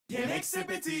Yemek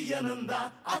sepeti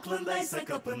yanında, aklındaysa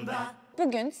kapında.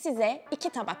 Bugün size 2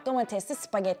 tabak domatesli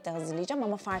spagetti hazırlayacağım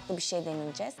ama farklı bir şey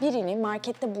deneyeceğiz. Birini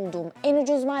markette bulduğum en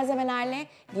ucuz malzemelerle,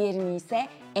 diğerini ise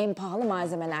en pahalı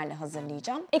malzemelerle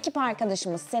hazırlayacağım. Ekip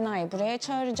arkadaşımız Sena'yı buraya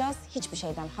çağıracağız. Hiçbir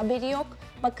şeyden haberi yok.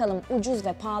 Bakalım ucuz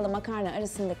ve pahalı makarna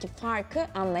arasındaki farkı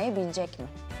anlayabilecek mi?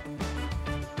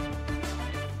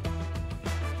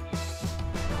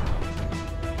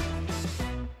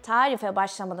 Tarife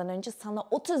başlamadan önce sana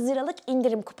 30 liralık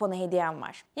indirim kuponu hediyem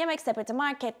var. Yemeksepeti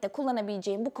Market'te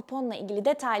kullanabileceğin bu kuponla ilgili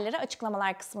detayları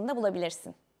açıklamalar kısmında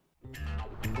bulabilirsin.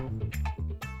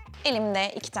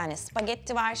 Elimde 2 tane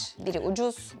spagetti var. Biri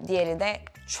ucuz, diğeri de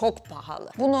çok pahalı.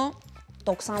 Bunu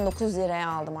 99 liraya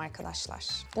aldım arkadaşlar.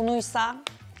 Bunuysa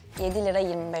 7 lira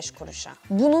 25 kuruşa.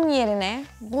 Bunun yerine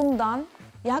bundan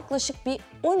yaklaşık bir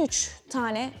 13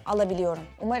 tane alabiliyorum.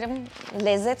 Umarım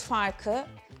lezzet farkı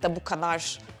da bu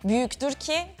kadar büyüktür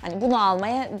ki hani bunu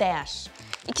almaya değer.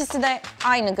 İkisi de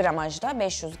aynı gramajda,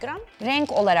 500 gram.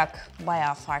 Renk olarak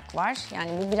bayağı fark var.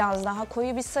 Yani bu biraz daha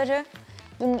koyu bir sarı.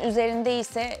 Bunun üzerinde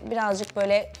ise birazcık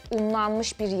böyle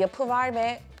unlanmış bir yapı var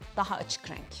ve daha açık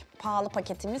renk. Pahalı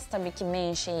paketimiz tabii ki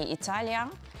menşei İtalya.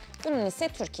 Bunun ise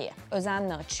Türkiye.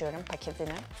 Özenle açıyorum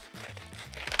paketini.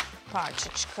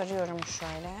 Parça çıkarıyorum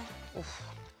şöyle. Uf,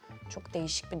 çok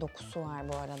değişik bir dokusu var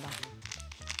bu arada.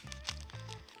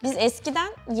 Biz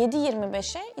eskiden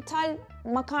 7.25'e ithal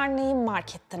makarnayı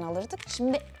marketten alırdık.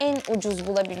 Şimdi en ucuz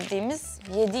bulabildiğimiz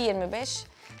 7.25.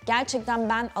 Gerçekten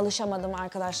ben alışamadım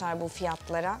arkadaşlar bu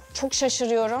fiyatlara. Çok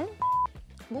şaşırıyorum.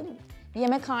 Bu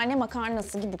yemekhane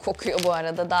makarnası gibi kokuyor bu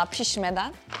arada daha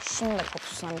pişmeden. Şunun da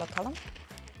kokusuna bakalım.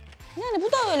 Yani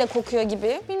bu da öyle kokuyor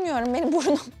gibi. Bilmiyorum benim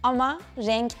burnum. Ama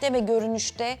renkte ve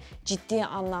görünüşte ciddi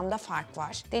anlamda fark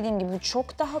var. Dediğim gibi bu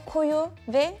çok daha koyu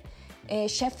ve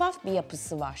şeffaf bir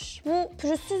yapısı var. Bu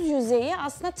pürüzsüz yüzeyi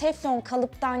aslında teflon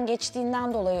kalıptan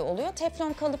geçtiğinden dolayı oluyor.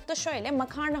 Teflon kalıpta şöyle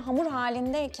makarna hamur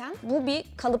halindeyken bu bir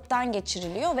kalıptan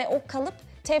geçiriliyor ve o kalıp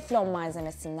teflon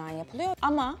malzemesinden yapılıyor.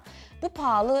 Ama bu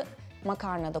pahalı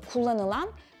makarnada kullanılan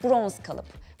bronz kalıp.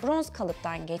 Bronz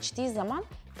kalıptan geçtiği zaman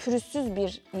pürüzsüz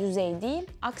bir yüzey değil,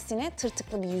 aksine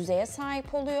tırtıklı bir yüzeye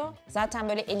sahip oluyor. Zaten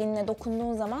böyle elinle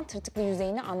dokunduğun zaman tırtıklı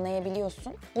yüzeyini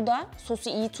anlayabiliyorsun. Bu da sosu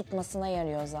iyi tutmasına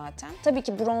yarıyor zaten. Tabii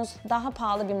ki bronz daha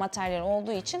pahalı bir materyal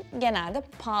olduğu için genelde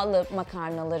pahalı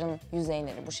makarnaların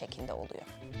yüzeyleri bu şekilde oluyor.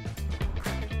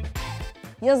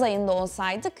 Yaz ayında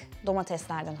olsaydık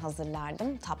domateslerden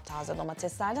hazırlardım, taptaze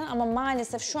domateslerden ama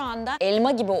maalesef şu anda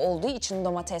elma gibi olduğu için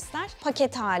domatesler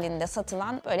paket halinde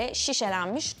satılan böyle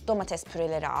şişelenmiş domates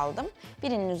püreleri aldım.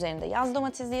 Birinin üzerinde yaz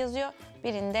domatesi yazıyor,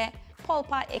 birinde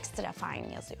Polpa Extra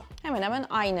Fine yazıyor. Hemen hemen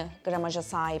aynı gramaja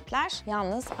sahipler.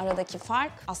 Yalnız aradaki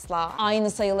fark asla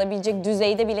aynı sayılabilecek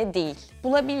düzeyde bile değil.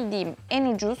 Bulabildiğim en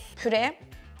ucuz püre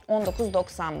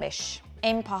 19.95.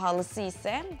 En pahalısı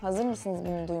ise, hazır mısınız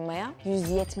bunu duymaya?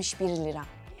 171 lira.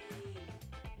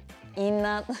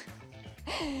 İnan...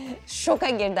 Şoka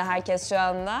girdi herkes şu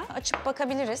anda. Açıp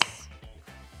bakabiliriz.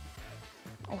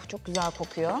 Oh çok güzel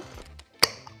kokuyor.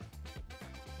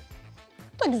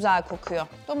 Bu da güzel kokuyor.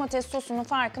 Domates sosunun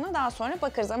farkına daha sonra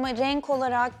bakarız ama renk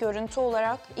olarak, görüntü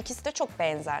olarak ikisi de çok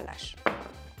benzerler.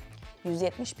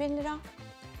 171 lira,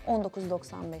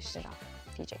 19.95 lira.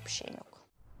 Diyecek bir şeyim yok.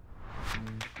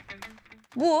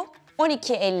 Bu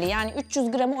 12.50 yani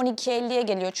 300 gramı 12.50'ye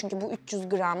geliyor çünkü bu 300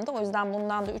 gramdı. O yüzden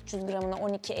bundan da 300 gramına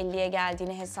 12.50'ye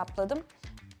geldiğini hesapladım.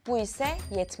 Bu ise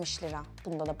 70 lira.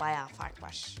 Bunda da bayağı fark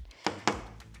var.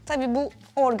 Tabii bu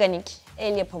organik,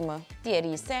 el yapımı.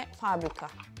 Diğeri ise fabrika.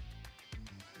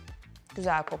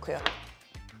 Güzel kokuyor.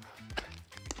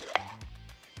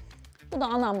 Bu da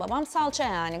anam babam salça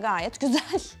yani gayet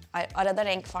güzel. Arada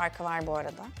renk farkı var bu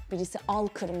arada. Birisi al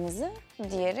kırmızı,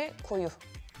 diğeri koyu.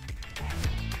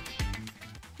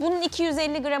 Bunun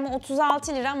 250 gramı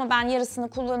 36 lira ama ben yarısını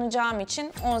kullanacağım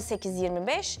için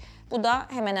 18.25. Bu da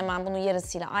hemen hemen bunun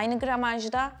yarısıyla aynı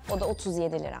gramajda. O da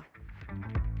 37 lira.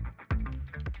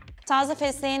 Taze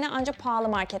fesleğeni ancak pahalı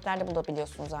marketlerde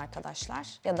bulabiliyorsunuz arkadaşlar.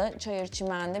 Ya da çayır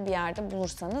çimende bir yerde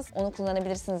bulursanız onu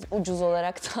kullanabilirsiniz ucuz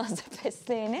olarak taze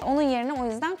fesleğeni. Onun yerine o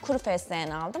yüzden kuru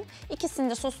fesleğen aldım. İkisini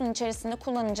de sosun içerisinde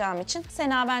kullanacağım için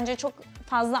Sena bence çok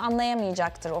fazla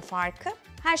anlayamayacaktır o farkı.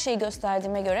 Her şeyi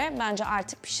gösterdiğime göre bence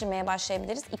artık pişirmeye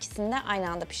başlayabiliriz. İkisini de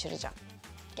aynı anda pişireceğim.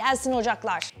 Gelsin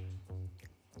ocaklar.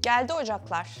 Geldi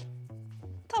ocaklar.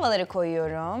 Tavaları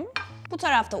koyuyorum. Bu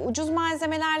tarafta ucuz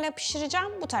malzemelerle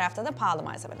pişireceğim, bu tarafta da pahalı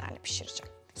malzemelerle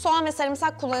pişireceğim. Soğan ve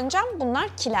sarımsak kullanacağım.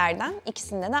 Bunlar kilerden.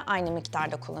 İkisinde de aynı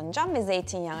miktarda kullanacağım ve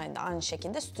zeytinyağı da aynı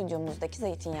şekilde stüdyomuzdaki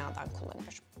zeytinyağından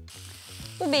kullanıyorum.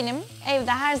 Bu benim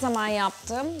evde her zaman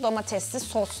yaptığım domatesli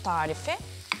sos tarifi.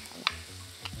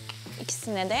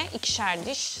 İkisine de 2'şer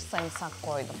diş sarımsak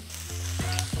koydum.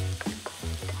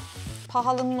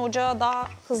 Pahalının ocağı daha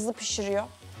hızlı pişiriyor.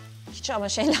 Hiç ama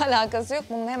şeyle alakası yok.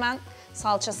 Bunun hemen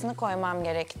salçasını koymam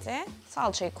gerekti.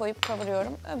 Salçayı koyup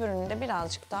kavuruyorum. Öbürünün de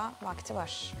birazcık daha vakti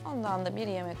var. Ondan da 1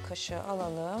 yemek kaşığı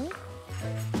alalım.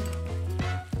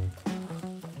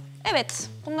 Evet,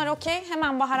 bunlar okey.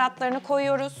 Hemen baharatlarını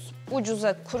koyuyoruz.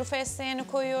 Ucuza kuru fesleğeni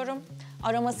koyuyorum.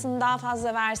 Aromasını daha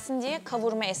fazla versin diye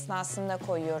kavurma esnasında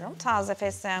koyuyorum. Taze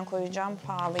fesleğen koyacağım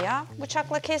pahalıya.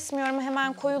 Bıçakla kesmiyorum,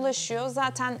 hemen koyulaşıyor.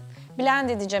 Zaten blend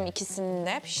edeceğim ikisini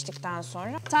de piştikten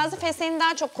sonra. Taze fesleğeni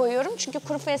daha çok koyuyorum çünkü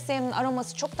kuru fesleğenin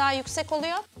aroması çok daha yüksek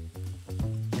oluyor.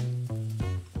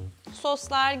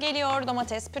 Soslar geliyor,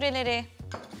 domates püreleri.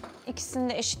 İkisini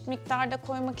de eşit miktarda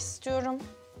koymak istiyorum.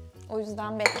 O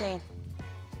yüzden bekleyin.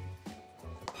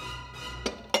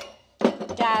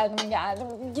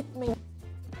 Geldim, gitmeyin.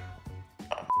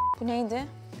 Bu neydi?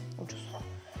 Ucuz.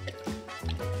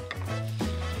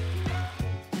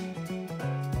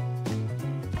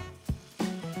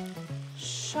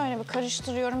 Şöyle bir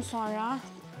karıştırıyorum, sonra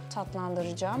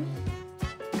tatlandıracağım.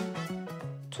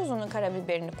 Tuzunu,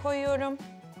 karabiberini koyuyorum.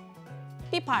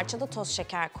 Bir parça da toz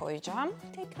şeker koyacağım.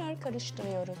 Tekrar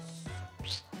karıştırıyoruz.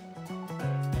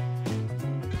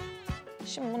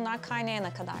 Şimdi bunlar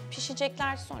kaynayana kadar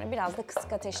pişecekler. Sonra biraz da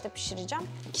kısık ateşte pişireceğim.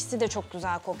 İkisi de çok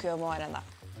güzel kokuyor bu arada.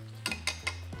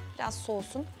 Biraz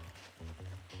soğusun.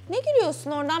 Ne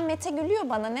gülüyorsun oradan? Mete gülüyor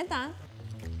bana. Neden?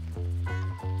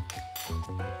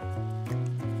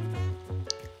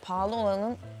 Pahalı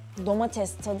olanın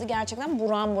domates tadı gerçekten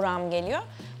buram buram geliyor.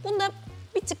 Bunda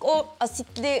bir tık o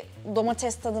asitli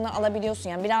domates tadını alabiliyorsun.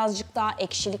 Yani birazcık daha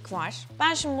ekşilik var.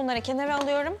 Ben şimdi bunları kenara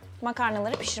alıyorum.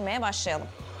 Makarnaları pişirmeye başlayalım.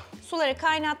 Suları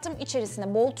kaynattım.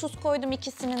 İçerisine bol tuz koydum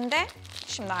ikisinin de.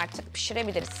 Şimdi artık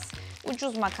pişirebiliriz.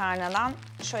 Ucuz makarnadan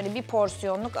şöyle bir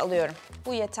porsiyonluk alıyorum.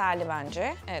 Bu yeterli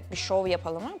bence. Evet, bir şov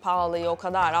yapalım mı? Pahalıyı o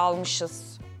kadar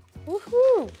almışız.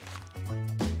 Uhu.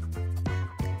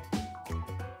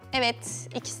 Evet,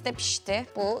 ikisi de pişti.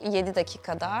 Bu 7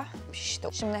 dakikada pişti.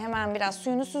 Şimdi hemen biraz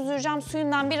suyunu süzeceğim.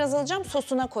 Suyundan biraz alacağım,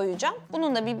 sosuna koyacağım.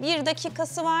 Bunun da bir 1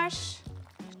 dakikası var.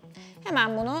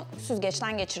 Hemen bunu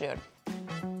süzgeçten geçiriyorum.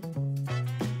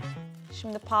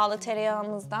 Şimdi pahalı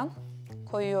tereyağımızdan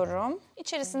koyuyorum.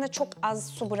 İçerisinde çok az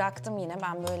su bıraktım yine.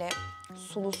 Ben böyle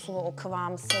sulu sulu o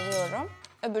kıvamı seviyorum.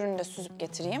 Öbürünü de süzüp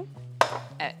getireyim.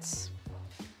 Evet.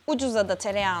 Ucuza da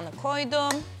tereyağını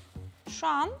koydum. Şu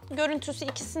an görüntüsü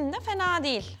ikisinin de fena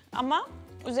değil. Ama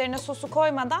üzerine sosu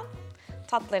koymadan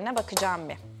tatlarına bakacağım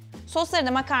bir.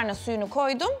 Soslarına makarna suyunu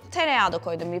koydum. Tereyağı da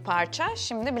koydum bir parça.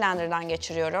 Şimdi blenderdan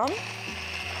geçiriyorum.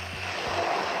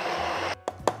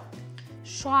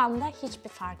 Şu anda hiçbir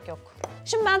fark yok.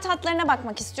 Şimdi ben tatlarına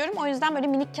bakmak istiyorum. O yüzden böyle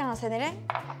minik kaselere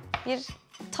bir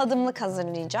tadımlık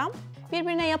hazırlayacağım.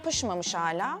 Birbirine yapışmamış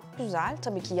hala. Güzel.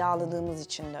 Tabii ki yağladığımız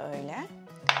için de öyle.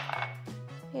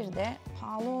 Bir de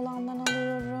pahalı olandan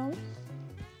alıyorum.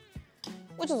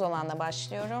 Ucuz olanla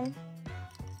başlıyorum.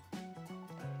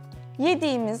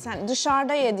 Yediğimiz, hani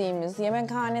dışarıda yediğimiz,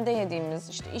 yemekhanede yediğimiz,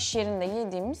 işte iş yerinde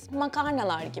yediğimiz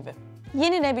makarnalar gibi.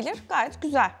 Yenilebilir, gayet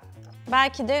güzel.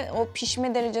 Belki de o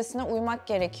pişme derecesine uymak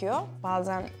gerekiyor.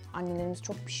 Bazen annelerimiz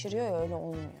çok pişiriyor ya, öyle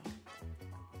olmuyor.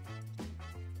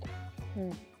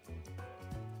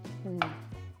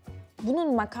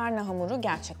 Bunun makarna hamuru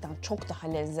gerçekten çok daha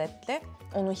lezzetli.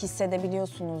 Onu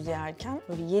hissedebiliyorsunuz yerken.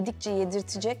 Böyle yedikçe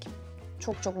yedirtecek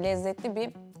çok çok lezzetli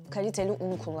bir kaliteli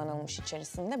un kullanılmış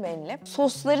içerisinde belli.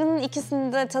 Sosların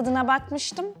ikisinin de tadına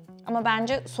bakmıştım. Ama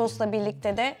bence sosla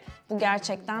birlikte de bu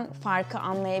gerçekten farkı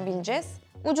anlayabileceğiz.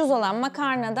 Ucuz olan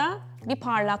makarnada bir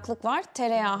parlaklık var.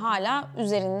 Tereyağı hala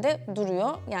üzerinde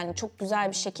duruyor. Yani çok güzel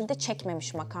bir şekilde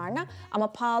çekmemiş makarna.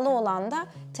 Ama pahalı olan da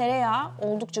tereyağı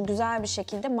oldukça güzel bir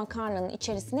şekilde makarnanın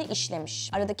içerisine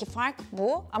işlemiş. Aradaki fark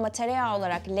bu ama tereyağı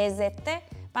olarak lezzette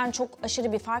ben çok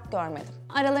aşırı bir fark görmedim.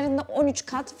 Aralarında 13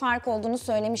 kat fark olduğunu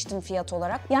söylemiştim fiyat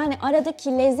olarak. Yani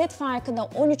aradaki lezzet farkı da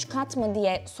 13 kat mı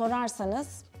diye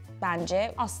sorarsanız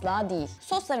bence asla değil.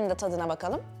 Sosların da tadına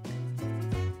bakalım.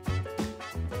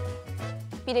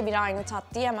 Birebir aynı tat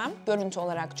diyemem. Görüntü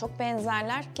olarak çok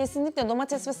benzerler. Kesinlikle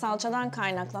domates ve salçadan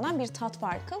kaynaklanan bir tat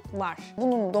farkı var.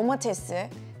 Bunun domatesi,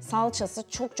 salçası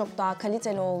çok çok daha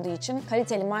kaliteli olduğu için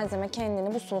kaliteli malzeme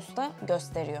kendini bu sosta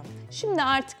gösteriyor. Şimdi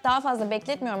artık daha fazla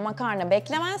bekletmiyorum. Makarna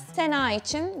beklemez. Sena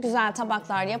için güzel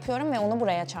tabaklar yapıyorum ve onu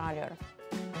buraya çağırıyorum.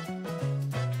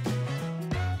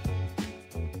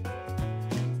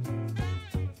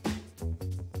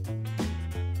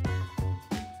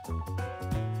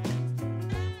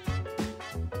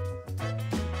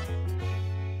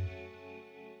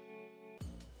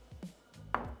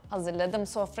 Hazırladım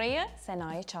sofrayı,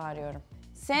 Sena'yı çağırıyorum.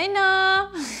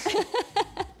 Sena!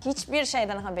 Hiçbir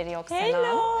şeyden haberi yok Sena.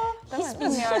 Hello. Değil Hiç mi?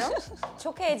 bilmiyorum.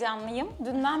 Çok heyecanlıyım.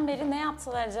 Dünden beri ne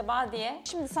yaptılar acaba diye.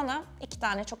 Şimdi sana 2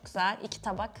 tane çok güzel, 2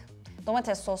 tabak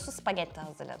domates soslu spagetti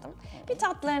hazırladım. Bir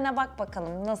tatlarına bak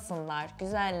bakalım nasıllar,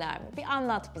 güzeller mi? Bir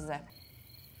anlat bize.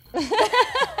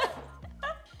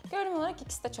 Görünüm olarak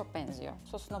ikisi de çok benziyor.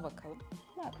 Sosuna bakalım.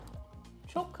 Bak.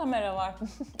 Çok kamera var.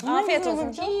 Afiyet Hangisine olsun.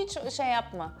 bakacağım? Hiç şey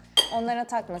yapma. Onlara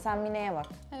takma. Sen Mine'ye bak.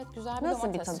 Evet, güzel bir Nasıl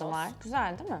bir domates tadı sos. var?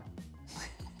 Güzel değil mi?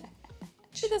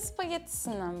 Bir de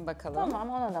spagettisinden bakalım. Tamam,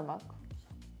 ona da bak.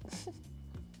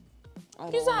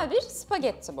 Güzel bir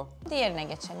spagetti bu. Diğerine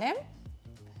geçelim.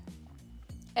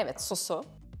 Evet, sosu.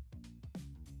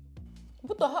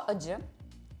 Bu daha acı.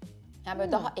 Yani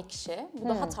böyle daha ekşi. Bu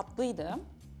daha tatlıydı.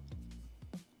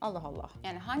 Allah Allah.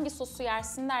 Yani hangi sosu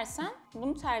yersin dersen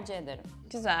bunu tercih ederim.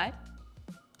 Güzel.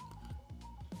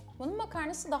 Bunun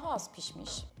makarnası daha az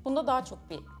pişmiş. Bunda daha çok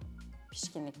bir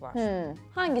pişkinlik var.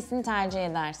 Hangisini tercih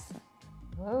edersin?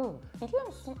 Biliyor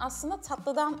musun? Aslında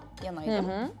tatlıdan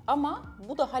yanaydım. Ama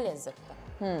bu daha lezzetli.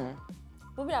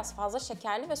 Bu biraz fazla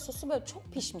şekerli ve sosu böyle çok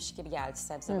pişmiş gibi geldi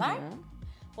sebzeler.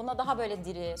 Buna daha böyle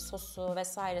diri, sosu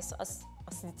vesairesi,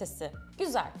 asiditesi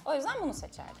güzel. O yüzden bunu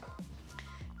seçerdim.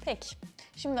 Peki.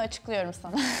 Şimdi açıklıyorum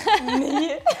sana.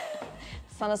 Neyi?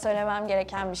 Sana söylemem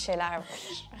gereken bir şeyler var.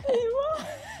 Eyvah.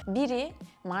 Biri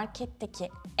marketteki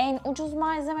en ucuz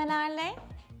malzemelerle,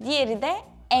 diğeri de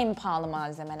en pahalı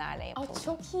malzemelerle Ay yapıldı.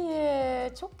 çok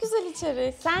iyi. Çok güzel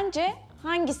içerik. Sence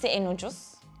hangisi en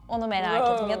ucuz? Onu merak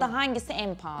Wow. ettim. Ya da hangisi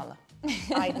en pahalı?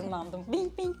 Aydınlandım.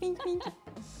 Bing bing bing bing.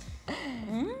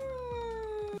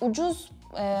 Ucuz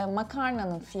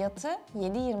makarnanın fiyatı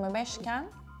 7.25 iken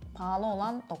pahalı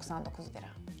olan 99 lira.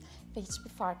 Ve hiçbir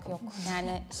fark yok.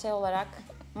 Yani şey olarak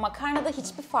makarnada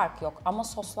hiçbir fark yok ama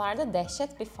soslarda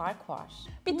dehşet bir fark var.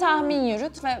 Bir tahmin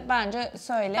yürüt ve bence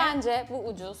söyle. Bence bu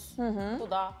ucuz,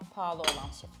 bu da pahalı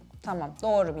olan şefim. Tamam,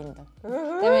 doğru bildin.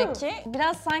 Demek ki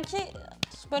biraz sanki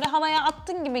böyle havaya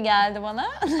attın gibi geldi bana.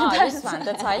 Lütfen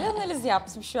detaylı analiz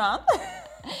yaptım şu an.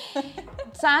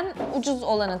 Sen ucuz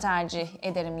olanı tercih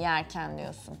ederim yerken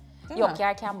diyorsun. Değil Yok, mi?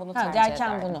 yerken bunu tercih yerken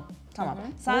ederdim. bunu. Tamam.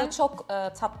 Sen, Bu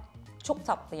çok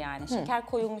tatlı yani. Şeker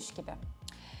koyulmuş gibi.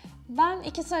 ben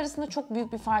ikisi arasında çok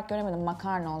büyük bir fark göremedim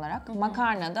makarna olarak.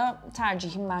 Makarnada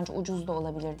tercihim bence ucuz da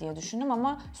olabilir diye düşündüm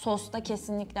ama sosta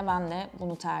kesinlikle ben de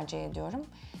bunu tercih ediyorum.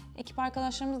 Ekip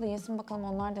arkadaşlarımız da yesin bakalım,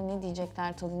 onlar da ne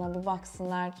diyecekler, tadına bir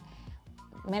baksınlar.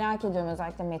 Merak ediyorum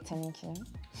özellikle Mete'ninkini.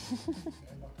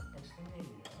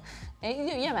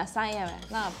 Yemezsen yeme,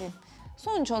 ne yapayım.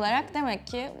 Sonuç olarak demek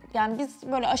ki yani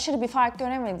biz böyle aşırı bir fark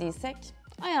göremediysek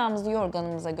ayağımızı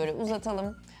yorganımıza göre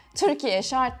uzatalım. Türkiye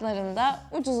şartlarında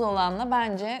ucuz olanla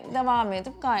bence devam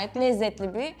edip gayet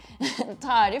lezzetli bir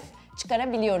tarif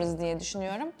çıkarabiliyoruz diye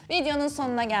düşünüyorum. Videonun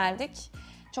sonuna geldik.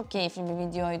 Çok keyifli bir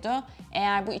videoydu.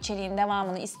 Eğer bu içeriğin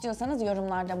devamını istiyorsanız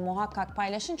yorumlarda muhakkak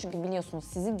paylaşın çünkü biliyorsunuz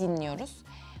sizi dinliyoruz.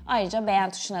 Ayrıca beğen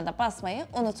tuşuna da basmayı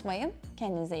unutmayın.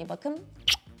 Kendinize iyi bakın.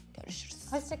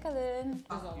 Görüşürüz. Hoşçakalın.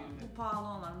 Bu pahalı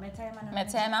olan.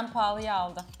 Mete hemen pahalıya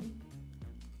aldı.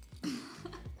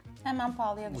 Hemen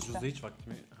pahalıya düştü. Ucuzda hiç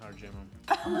vaktimi harcayamam.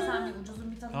 Ama sen bir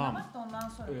ucuzun bir tadına Tamam. bak da ondan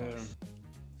sonra konuş.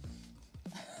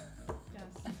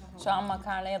 Şu an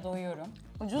makarnaya doyuyorum.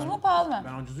 Ucuz mu pahalı mı?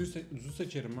 Ben ucuzu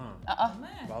seçerim ha. Aa,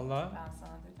 Vallahi Ben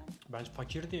sana dedim. ben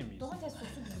fakir diye miyiz? Domates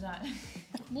sosu güzel.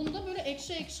 Bunda böyle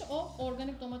ekşi ekşi o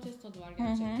organik domates tadı var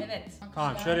gerçekten. Evet.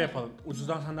 Tamam şöyle yapalım.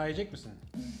 Ucuzdan sen daha yiyecek misin?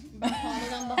 Ben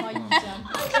pahalıdan daha yiyeceğim.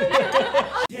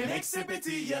 Yemek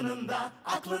sepeti yanında,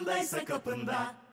 aklındaysa kapında.